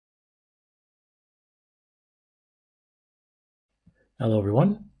Hello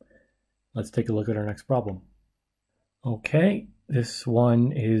everyone. Let's take a look at our next problem. Okay, this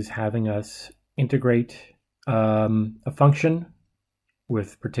one is having us integrate a function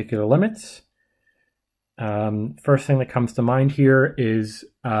with particular limits. First thing that comes to mind here is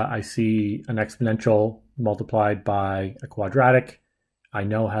I see an exponential multiplied by a quadratic. I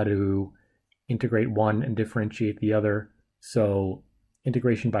know how to integrate one and differentiate the other, so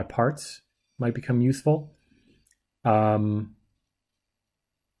integration by parts might become useful.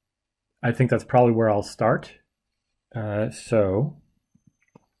 I think that's probably where I'll start. So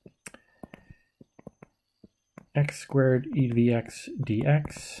x squared e to the x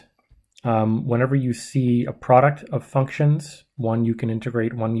dx. Whenever you see a product of functions, one you can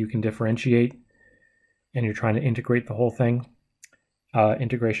integrate, one you can differentiate, and you're trying to integrate the whole thing,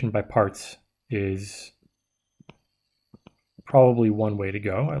 integration by parts is probably one way to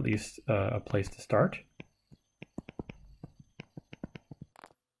go, at least a place to start.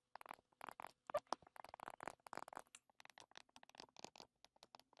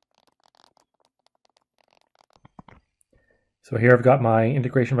 So here I've got my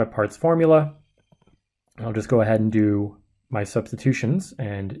integration by parts formula. I'll just go ahead and do my substitutions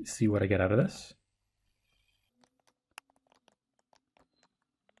and see what I get out of this.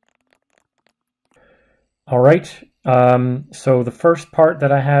 All right, so the first part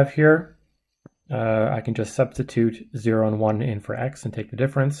that I have here, I can just substitute 0 and 1 in for x and take the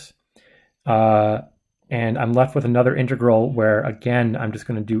difference. And I'm left with another integral where, again, I'm just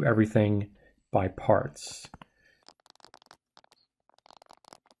going to do everything by parts.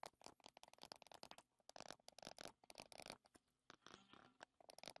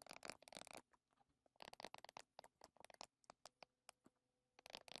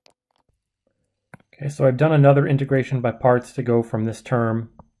 Okay, so I've done another integration by parts to go from this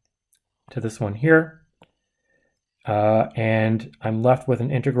term to this one here. And I'm left with an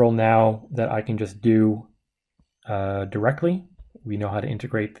integral now that I can just do directly. We know how to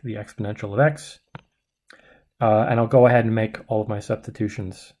integrate the exponential of x. And I'll go ahead and make all of my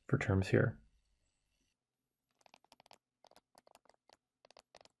substitutions for terms here.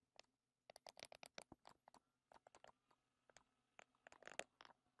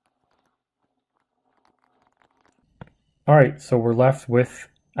 All right, so we're left with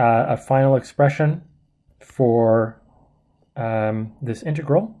a final expression for this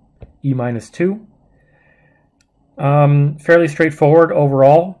integral, e minus 2. Fairly straightforward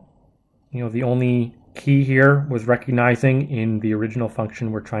overall. You know, the only key here was recognizing in the original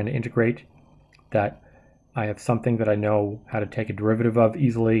function we're trying to integrate that I have something that I know how to take a derivative of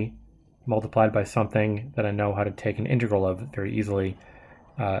easily, multiplied by something that I know how to take an integral of very easily.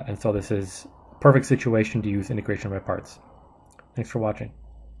 And so this is a perfect situation to use integration by parts. Thanks for watching.